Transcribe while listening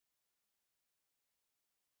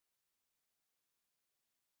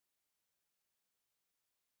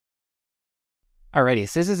Alrighty,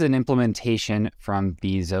 so this is an implementation from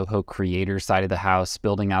the Zoho Creator side of the house,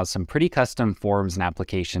 building out some pretty custom forms and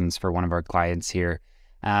applications for one of our clients here.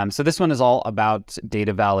 So this one is all about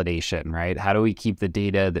data validation, right? How do we keep the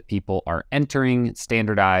data that people are entering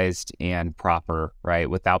standardized and proper, right?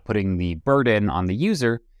 Without putting the burden on the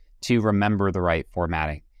user to remember the right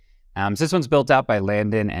formatting. So this one's built out by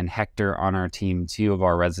Landon and Hector on our team, two of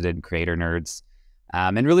our resident creator nerds.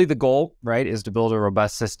 And really the goal, right, is to build a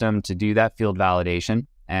robust system to do that field validation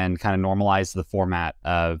and kind of normalize the format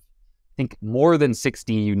of, I think, more than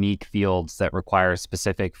 60 unique fields that require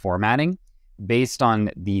specific formatting based on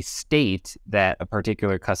the state that a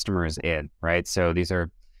particular customer is in, right? So these are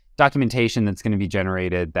documentation that's going to be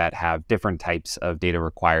generated that have different types of data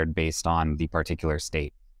required based on the particular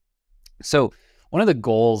state. So one of the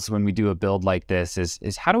goals when we do a build like this is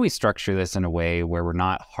how do we structure this in a way where we're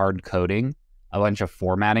not hard coding a bunch of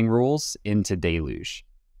formatting rules into Deluge?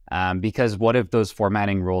 Because what if those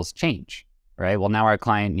formatting rules change, right? Well, now our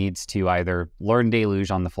client needs to either learn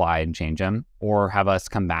Deluge on the fly and change them, or have us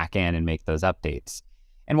come back in and make those updates.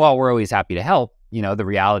 And while we're always happy to help, you know, the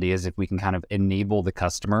reality is if we can kind of enable the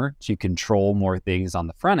customer to control more things on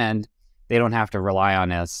the front end, they don't have to rely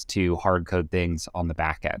on us to hard code things on the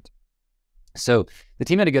back end. So the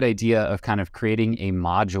team had a good idea of kind of creating a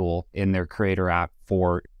module in their Creator app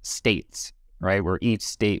for states, right? Where each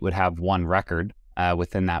state would have one record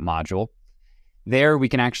within that module. There, we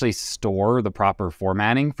can actually store the proper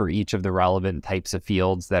formatting for each of the relevant types of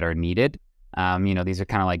fields that are needed. You know, these are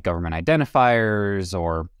kind of like government identifiers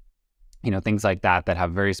or, you know, things like that that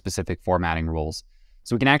have very specific formatting rules.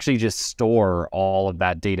 So we can actually just store all of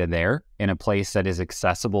that data there in a place that is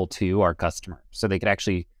accessible to our customer. So they could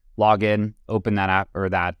actually log in, open that app or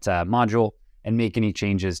that module, and make any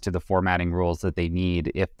changes to the formatting rules that they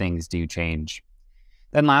need if things do change.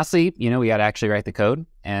 Then lastly, you know, we had to actually write the code.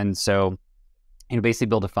 And so, you know, basically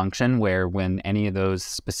build a function where when any of those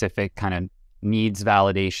specific kind of needs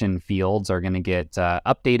validation fields are going to get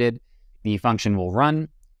updated, the function will run,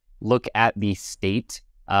 look at the state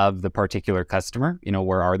of the particular customer, you know,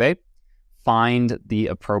 where are they? Find the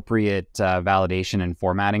appropriate validation and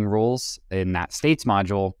formatting rules in that states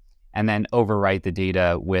module, and then overwrite the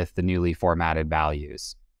data with the newly formatted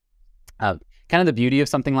values. Kind of the beauty of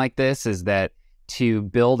something like this is that to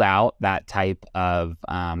build out that type of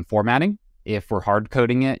formatting, if we're hard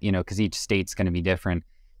coding it, you know, because each state's going to be different,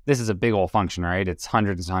 this is a big old function, right? It's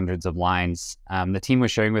hundreds and hundreds of lines. The team was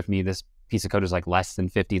sharing with me this piece of code is like less than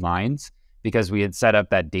 50 lines because we had set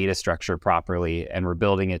up that data structure properly and we're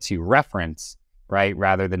building it to reference, right?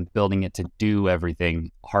 Rather than building it to do everything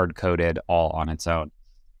hard coded all on its own.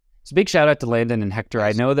 So big shout out to Landon and Hector.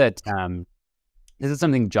 I know that this is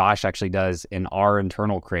something Josh actually does in our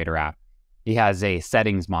internal Creator app. He has a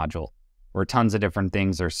settings module where tons of different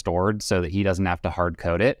things are stored so that he doesn't have to hard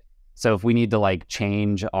code it. So if we need to like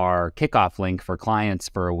change our kickoff link for clients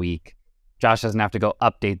for a week, Josh doesn't have to go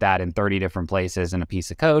update that in 30 different places in a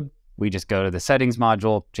piece of code. We just go to the settings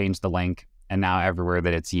module, change the link, and now everywhere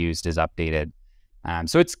that it's used is updated.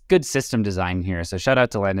 So it's good system design here. So shout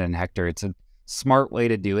out to Landon and Hector. It's a smart way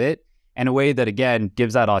to do it, and a way that, again,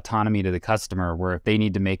 gives that autonomy to the customer where if they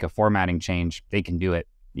need to make a formatting change, they can do it.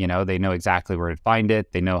 You know, they know exactly where to find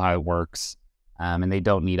it. They know how it works, and they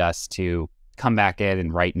don't need us to come back in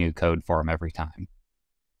and write new code for them every time.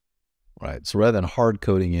 Right. So rather than hard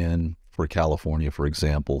coding in for California, for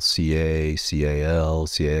example, CA, CAL,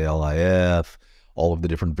 CALIF, all of the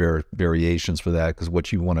different variations for that, because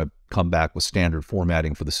what you want to come back with standard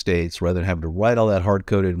formatting for the states, rather than having to write all that hard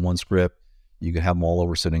coded in one script, you can have them all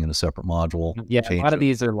over sitting in a separate module. Yeah, a lot of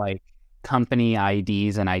these are like company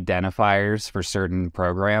IDs and identifiers for certain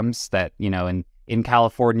programs that, you know, in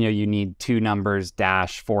California, you need 2 numbers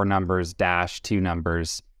dash 4 numbers dash 2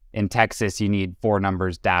 numbers. In Texas, you need 4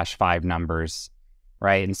 numbers dash 5 numbers,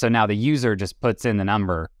 right? And so now the user just puts in the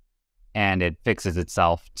number and it fixes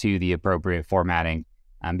itself to the appropriate formatting.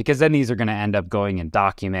 Because then these are going to end up going in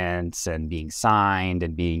documents and being signed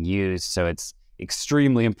and being used. So it's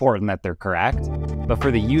extremely important that they're correct. But for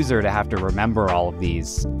the user to have to remember all of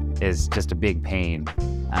these is just a big pain.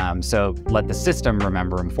 So let the system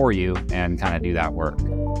remember them for you and kind of do that work.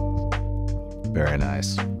 Very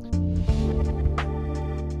nice.